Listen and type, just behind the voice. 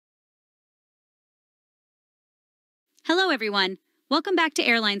Hello everyone, welcome back to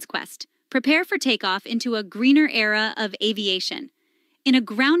Airlines Quest. Prepare for takeoff into a greener era of aviation. In a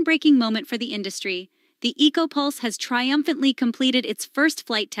groundbreaking moment for the industry, the EcoPulse has triumphantly completed its first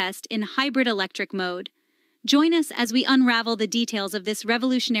flight test in hybrid electric mode. Join us as we unravel the details of this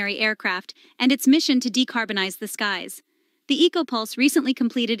revolutionary aircraft and its mission to decarbonize the skies. The EcoPulse recently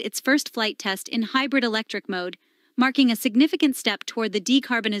completed its first flight test in hybrid electric mode, marking a significant step toward the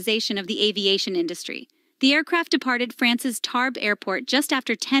decarbonization of the aviation industry. The aircraft departed France's Tarbes airport just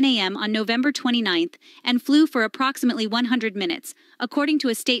after 10 a.m. on November 29th and flew for approximately 100 minutes, according to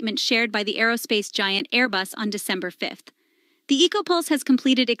a statement shared by the aerospace giant Airbus on December 5th. The EcoPulse has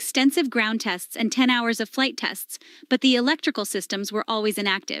completed extensive ground tests and 10 hours of flight tests, but the electrical systems were always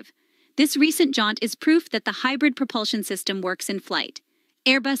inactive. This recent jaunt is proof that the hybrid propulsion system works in flight,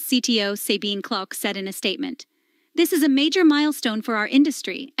 Airbus CTO Sabine Klock said in a statement. This is a major milestone for our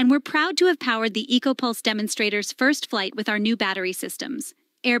industry, and we're proud to have powered the EcoPulse demonstrator's first flight with our new battery systems,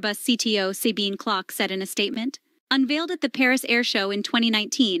 Airbus CTO Sabine Klock said in a statement. Unveiled at the Paris Air Show in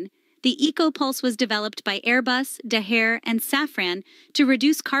 2019, the EcoPulse was developed by Airbus, Daher, and Safran to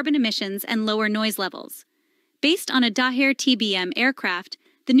reduce carbon emissions and lower noise levels. Based on a Daher TBM aircraft,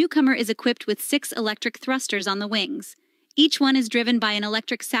 the newcomer is equipped with 6 electric thrusters on the wings. Each one is driven by an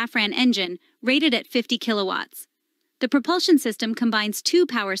electric Safran engine rated at 50 kilowatts. The propulsion system combines 2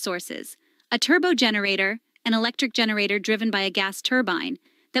 power sources, a turbogenerator, an electric generator driven by a gas turbine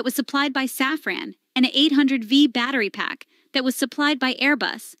that was supplied by Safran, and an 800V battery pack that was supplied by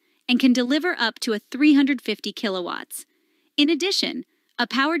Airbus and can deliver up to 350 kilowatts. In addition, a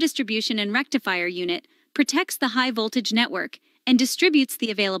power distribution and rectifier unit protects the high-voltage network and distributes the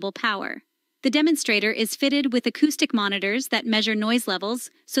available power. The demonstrator is fitted with acoustic monitors that measure noise levels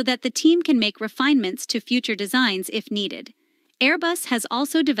so that the team can make refinements to future designs if needed. Airbus has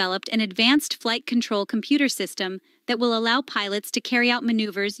also developed an advanced flight control computer system that will allow pilots to carry out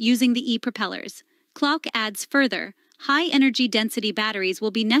maneuvers using the e-propellers. Klock adds further, high-energy density batteries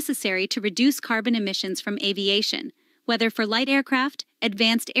will be necessary to reduce carbon emissions from aviation, whether for light aircraft,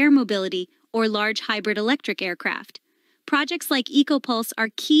 advanced air mobility, or large hybrid electric aircraft. Projects like EcoPulse are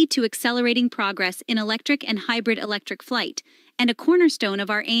key to accelerating progress in electric and hybrid electric flight, and a cornerstone of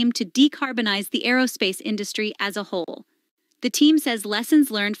our aim to decarbonize the aerospace industry as a whole. The team says lessons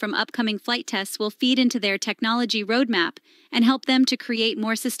learned from upcoming flight tests will feed into their technology roadmap and help them to create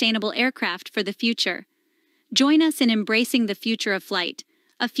more sustainable aircraft for the future. Join us in embracing the future of flight,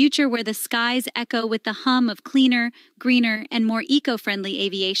 a future where the skies echo with the hum of cleaner, greener, and more eco-friendly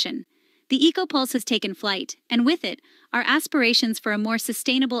aviation. The EcoPulse has taken flight, and with it, our aspirations for a more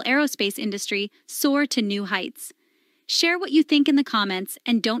sustainable aerospace industry soar to new heights. Share what you think in the comments,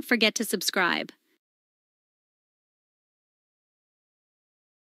 and don't forget to subscribe.